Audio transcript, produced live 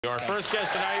Our first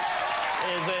guest tonight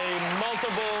is a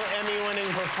multiple Emmy-winning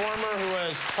performer who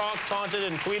has talked, taunted,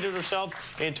 and tweeted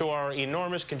herself into our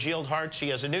enormous congealed hearts. She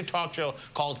has a new talk show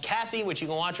called Kathy, which you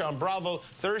can watch on Bravo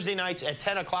Thursday nights at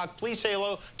 10 o'clock. Please say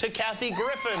hello to Kathy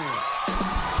Griffin.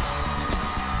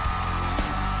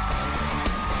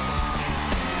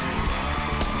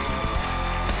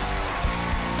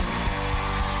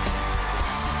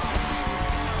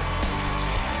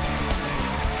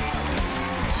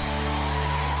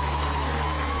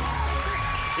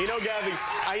 You know, Gabby,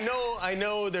 I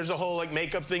know there's a whole like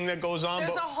makeup thing that goes on.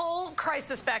 There's a whole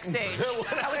crisis backstage.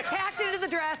 I was tacked into the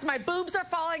dress, my boobs are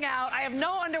falling out, I have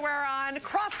no underwear on,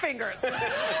 cross fingers. What?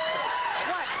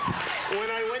 When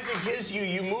I went to kiss you,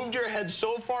 you moved your head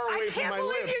so far away from my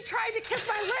lips. I can't believe you tried to kiss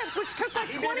my lips, which took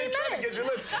like 20 minutes. Try to kiss your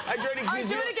lips. I tried to kiss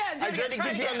you. Do it again. I tried to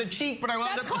kiss you on the cheek, but I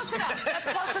wound up. That's close enough. That's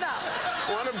close enough.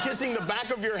 I wound up kissing the back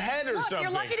of your head or something.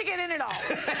 You're lucky to get in at all.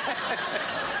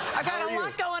 I've got a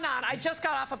lot going on. I just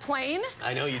got off a plane.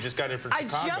 I know, you just got in from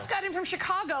Chicago. I just got in from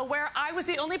Chicago, where I was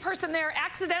the only person there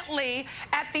accidentally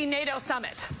at the NATO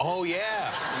Summit. Oh,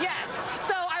 yeah. Yes.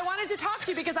 So I wanted to talk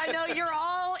to you because I know you're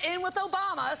all in with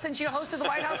Obama since you hosted the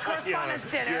White House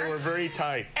Correspondents' Dinner. Yeah, we're very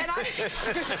tight. And I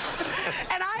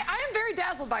am very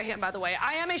dazzled by him, by the way.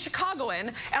 I am a Chicagoan,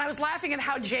 and I was laughing at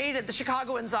how jaded the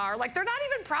Chicagoans are. Like, they're not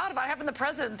even proud about having the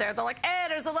president there. They're like,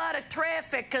 there's a lot of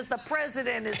traffic because the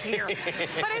president is here.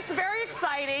 But it's very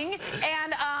exciting,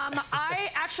 and I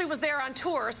actually was there on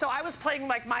tour, so I was playing,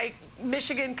 like, my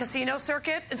Michigan casino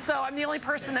circuit, and so I'm the only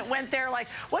person that went there like,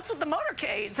 what's with the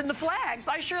motorcades and the flags?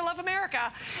 I sure love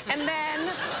America. And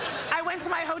then I went to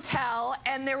my hotel,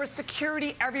 and there was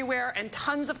security everywhere and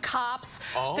tons of cops.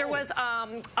 Oh. There was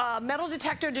a metal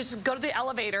detector to just go to the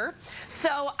elevator.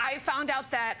 So I found out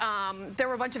that there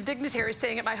were a bunch of dignitaries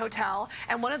staying at my hotel,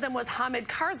 and one of them was Hamid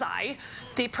Karzai,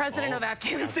 the president of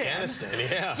Afghanistan.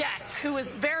 Yeah. Yes, who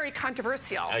was very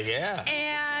controversial. Yeah.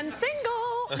 And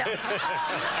single. No.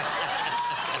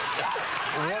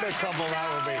 What a couple that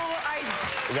would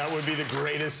be. That would be the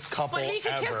greatest couple ever. But he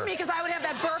could kiss me because I would have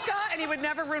that burqa and he would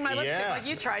never ruin my lipstick like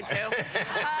you tried to.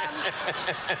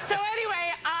 So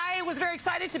anyway, I was very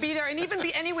excited to be there and even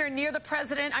be anywhere near the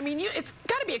president. I mean, it's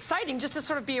got to be exciting just to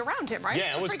sort of be around him, right?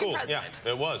 Yeah, it was cool. President.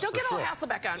 Yeah, it was. Don't get all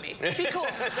Hasselbeck on me. Be cool.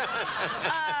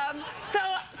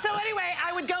 So anyway,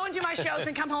 I would go and do my shows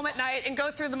and come home at night and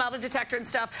go through the metal detector and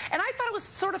stuff. And I thought it was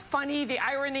sort of funny, the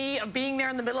irony of being there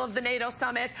in the middle of the NATO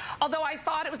summit, although I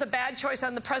thought it was a bad choice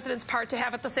on the president's part to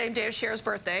have it the same day as Cher's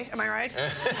birthday. Am I right?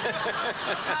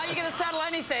 How are you going to settle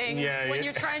anything when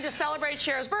you're trying to celebrate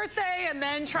Cher's birthday and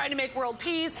then trying to make world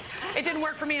peace? It didn't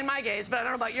work for me in my gaze, but I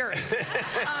don't know about yours.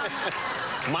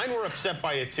 Mine were upset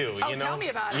by it, too. Oh, tell me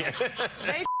about it.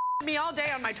 They me all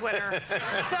day on my Twitter.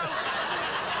 So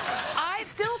I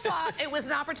still thought it was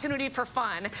an opportunity for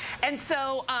fun. And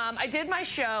so I did my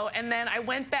show, and then I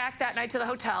went back that night to the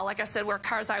hotel, like I said, where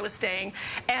Karzai was staying.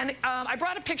 And I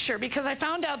brought a picture because I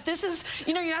found out this is,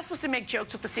 you know, you're not supposed to make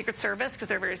jokes with the Secret Service because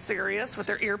they're very serious with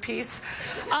their earpiece.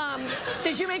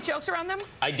 Did you make jokes around them?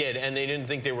 I did, and they didn't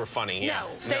think they were funny. No.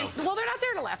 Well, they're not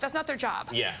there to laugh. That's not their job.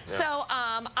 Yeah. So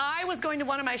I was going to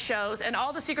one of my shows, and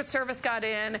all the Secret Service got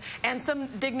in, and some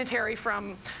dignitary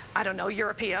from, I don't know,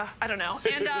 Europea. I don't know.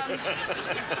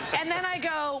 And then I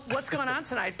go, what's going on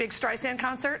tonight? Big Streisand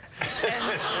concert?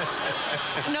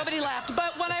 And nobody laughed.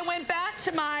 But when I went back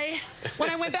to my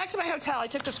hotel, I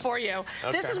took this for you.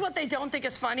 Okay. This is what they don't think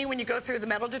is funny when you go through the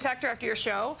metal detector after your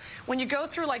show. When you go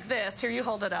through like this, here, you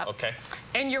hold it up. Okay.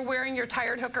 And you're wearing your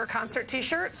Tired Hooker concert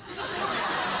t-shirt.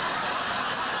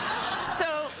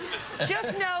 So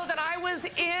just know that I was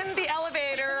in the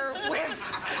elevator with...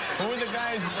 Who were the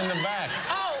guys in the back?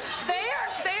 Oh, they're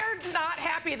not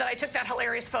happy that I took that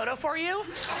hilarious photo for you.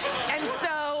 And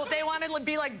so they wanted to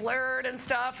be like blurred and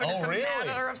stuff. And it's a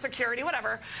matter of security,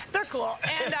 whatever. They're cool.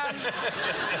 And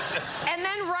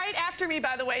then right after me,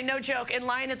 by the way, no joke, in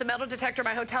line at the metal detector at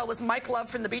my hotel was Mike Love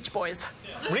from the Beach Boys.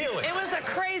 Really? It was a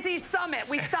crazy summit.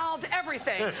 We solved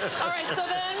everything. All right, so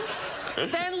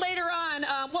then later on,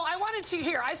 well, I wanted to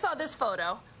hear, I saw this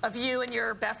photo of you and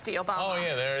your bestie, Obama. Oh,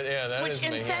 yeah, that which is me.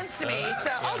 Which incensed me.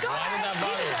 So, oh, go ahead.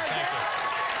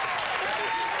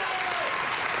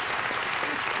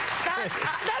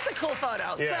 That's a cool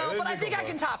photo. Yeah, but I think I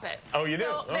can top it. Oh, you do?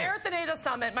 So there at the NATO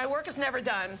Summit, my work is never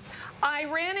done. I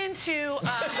ran into...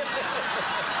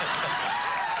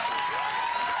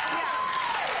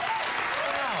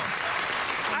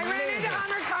 I ran into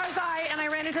Hamid Karzai, and I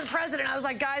ran into the president. I was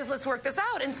like, guys, let's work this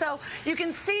out. And so you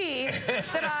can see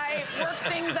that I work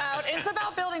things out. It's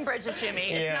about building bridges,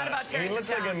 Jimmy. It's not about tearing them down.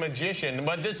 He looks like a magician,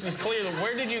 but this is clear.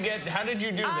 Where did you get, how did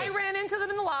you do this? I ran into them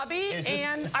in the lobby,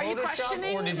 and are you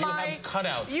questioning or did you have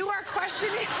cutouts? You are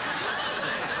questioning.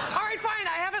 All right, fine.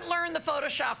 I haven't learned the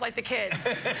Photoshop like the kids,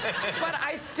 but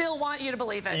I still want you to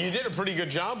believe it. You did a pretty good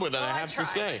job with it, I have to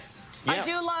say. Yeah.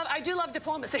 I do love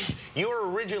diplomacy. You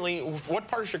were originally, what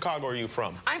part of Chicago are you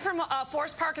from? I'm from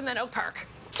Forest Park and then Oak Park.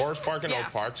 Forest Park and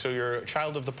Oak Park, so you're a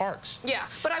child of the parks. Yeah,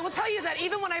 but I will tell you that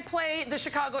even when I play the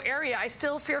Chicago area, I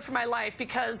still fear for my life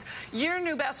because your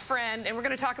new best friend, and we're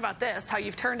going to talk about this, how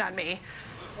you've turned on me,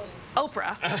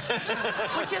 Oprah,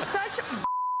 which is such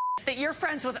that you're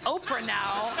friends with Oprah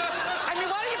now. I mean,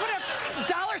 why don't you put a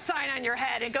dollar sign on your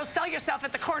head and go sell yourself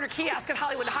at the corner kiosk at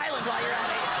Hollywood Highland while you're at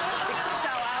it? You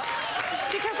sell out.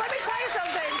 Because let me tell you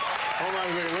something. Hold on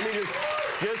a second. Let me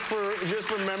just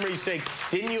for memory's sake,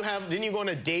 didn't you go on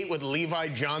a date with Levi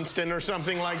Johnston or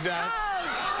something like that?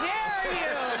 How dare you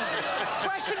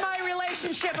question my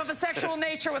relationship of a sexual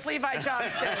nature with Levi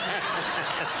Johnston?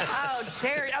 How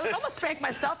dare you? I almost spanked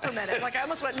myself for a minute. Like I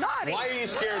almost went naughty. Why are you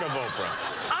scared of Oprah?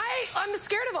 I'm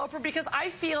scared of Oprah because I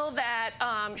feel that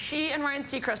she and Ryan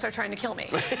Seacrest are trying to kill me.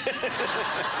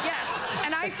 Yes,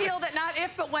 and I feel that not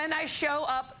if, but when I show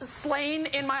up slain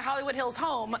in my Hollywood Hills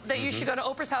home, that you should go to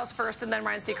Oprah's house first and then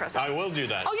Ryan Seacrest's house. I will do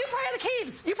that. Oh, you probably have the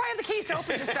keys. You probably have the keys to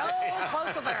Oprah. Just so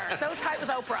close to there, so tight with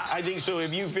Oprah. I think so.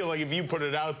 If you feel like if you put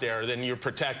it out there, then you're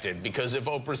protected because if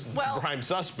Oprah's the prime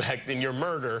suspect in your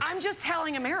murder. I'm just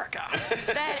telling America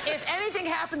that if anything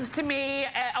happens to me,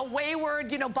 a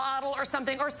wayward, bottle or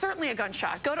something, or certainly a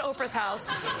gunshot, go to Oprah's house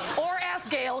or ask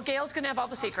Gail. Gail's going to have all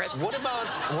the secrets. What about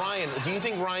Ryan? Do you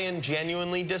think Ryan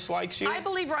genuinely dislikes you? I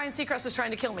believe Ryan Seacrest is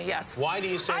trying to kill me, yes. Why do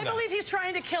you say that? I believe he's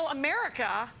trying to kill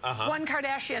America, one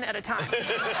Kardashian at a time. Thank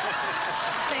you.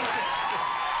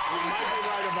 You might be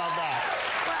right about that.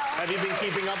 Well, have you been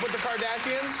keeping up with the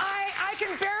Kardashians? I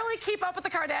can barely keep up with the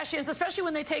Kardashians, especially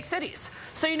when they take cities.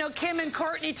 So, Kim and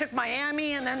Kourtney took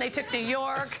Miami, and then they took New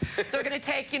York. They're going to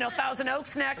take, Thousand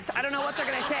Oaks next. I don't know what they're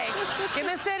going to take. Give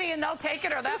them a city, and they'll take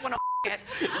it, or that one will it.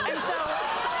 And so,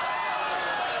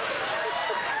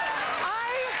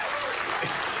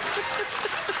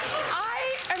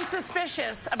 I am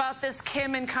suspicious about this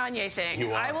Kim and Kanye thing.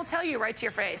 You are? I will tell you right to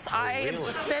your face. I am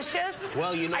suspicious.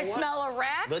 Well, you know I smell a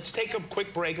rat. Let's take a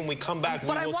quick break, and we come back.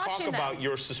 But we will talk about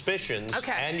your suspicions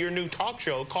and your new talk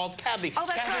show called Kathy. Oh,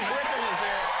 that's Kathy right. Griffin is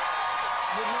here.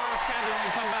 With more of Kathy when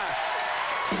we come back.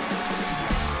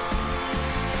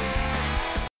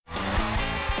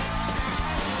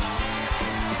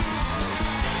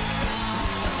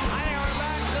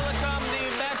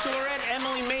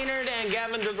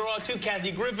 Too.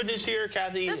 Kathy Griffin is here.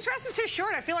 Kathy. This dress is too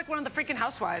short. I feel like one of the freaking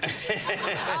housewives.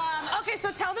 Okay,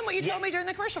 so tell them what you told me during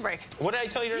the commercial break. What did I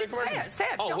tell you during the commercial break? Say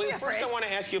it. Oh, don't be afraid. First I want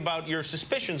to ask you about your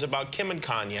suspicions about Kim and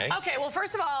Kanye. Okay, well,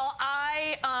 first of all,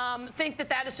 I think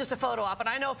that is just a photo op, and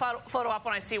I know a photo op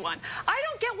when I see one. I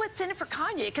don't get what's in it for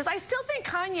Kanye, because I still think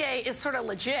Kanye is sort of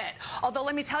legit. Although,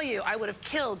 let me tell you, I would have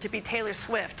killed to be Taylor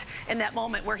Swift in that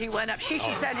moment where he went up. She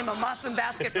should send him a muffin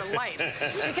basket for life.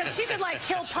 Because she could, like,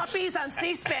 kill puppies on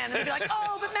C-SPAN and be like,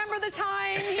 oh, but remember the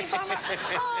time he bummed her?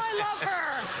 Oh, I love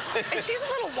her. And she's a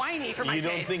little whiny for my taste.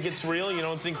 You don't think it's real? You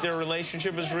don't think their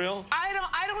relationship is real? I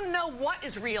don't know what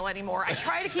is real anymore. I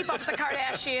try to keep up with the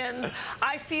Kardashians.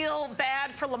 I feel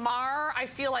bad for Lamar. I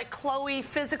feel like Khloe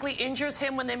physically injures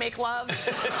him when they make love.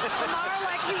 Lamar,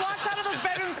 like, he walks out of those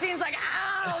bedroom scenes like,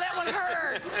 ow, that one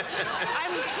hurt.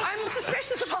 I'm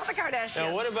suspicious of all the Kardashians.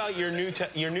 Now, what about your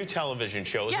new television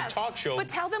show? It's a talk show. But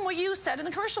tell them what you said in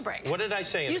the commercial break. What did I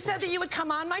say? You said that you would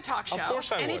come on my talk show. Of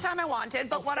course I would. Anytime I wanted.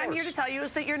 But what I'm here to tell you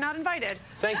is that you're not invited.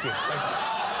 Thank you.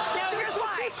 Now, here's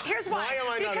why. Here's why. Why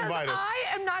am I not invited? Because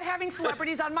I am not having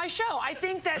celebrities on my show. I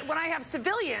think that when I have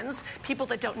civilians, people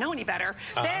that don't know any better,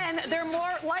 then they're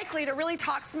more likely to really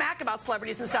talk smack about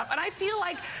celebrities and stuff. And I feel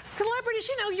like celebrities,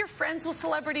 you're friends with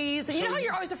celebrities. And you know how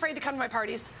you're always afraid to come to my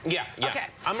parties? Yeah. Okay.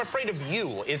 I'm afraid of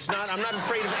you. I'm not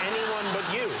afraid of anyone but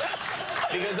you.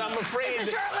 Because I'm afraid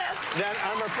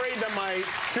that my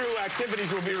true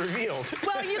activities will be revealed.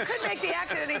 Well, you could make the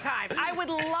act at any time. I would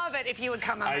love it if you would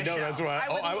come on my show. I know, that's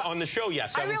why. On the show,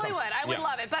 yes. I really would. I would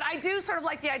love it. But I do sort of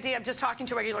like like the idea of just talking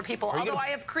to regular people, although I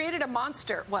have created a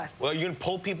monster. What? Well, you're going to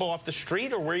pull people off the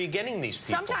street, or where are you getting these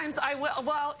people? Sometimes I will.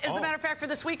 Well, as a matter of fact, for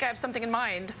this week, I have something in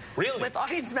mind. Really? With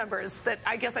audience members that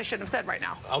I guess I shouldn't have said right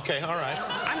now. Okay, all right.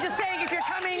 I'm just saying, if you're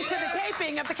coming to the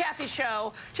taping of the Kathy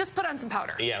show, just put on some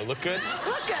powder. Yeah, look good?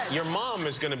 Look good. Your mom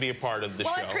is going to be a part of the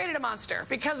show. Well, I created a monster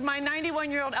because my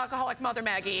 91-year-old alcoholic mother,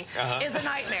 Maggie, is a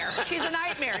nightmare. She's a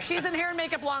nightmare. She's in hair and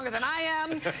makeup longer than I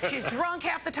am. She's drunk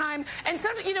half the time. And so,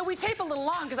 you know, we tape a little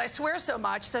long because I swear so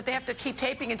much that they have to keep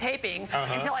taping and taping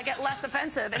until I get less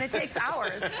offensive, and it takes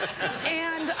hours.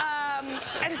 And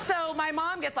so my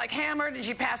mom gets like hammered and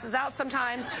she passes out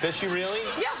sometimes. Does she really?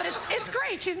 Yeah, but it's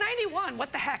great. She's 91.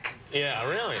 What the heck? Yeah,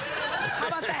 really? How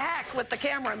about the heck with the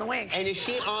camera and the wink? And is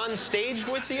she on stage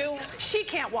with you? She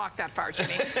can't walk that far,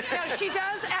 Jimmy. No, she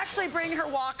does actually bring her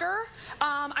walker.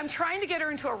 I'm trying to get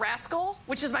her into a rascal,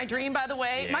 which is my dream, by the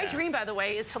way. Yeah. My dream, by the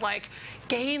way, is to like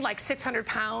gain like 600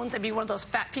 pounds and be one of those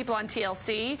fat people on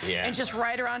TLC and just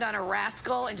ride around on a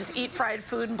rascal and just eat fried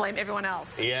food and blame everyone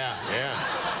else. Yeah, yeah.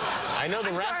 I know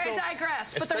the rascal. Sorry, I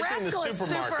digress. But the rascal is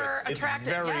super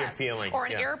attractive. It's very appealing. Or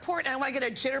an airport, and I want to get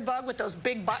a jitterbug with those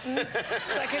big buttons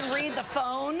so I can read the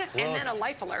phone and then a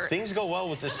life alert. Things go well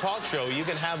with this talk show. You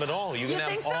can have it all. You can have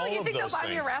think so? all you of think those they'll buy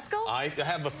me a rascal? I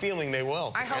have a feeling they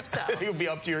will. I hope so. You'll be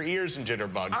up to your ears in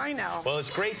jitterbugs. I know. Well, it's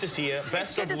great to see you.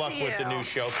 Best of luck with the new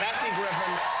show. Kathy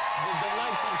Griffin, the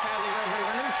delightful Kathy Griffin.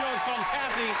 Her new show is called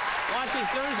Kathy. Watch it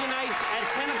Thursday nights at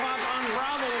 10 o'clock on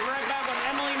Bravo. We'll be right back.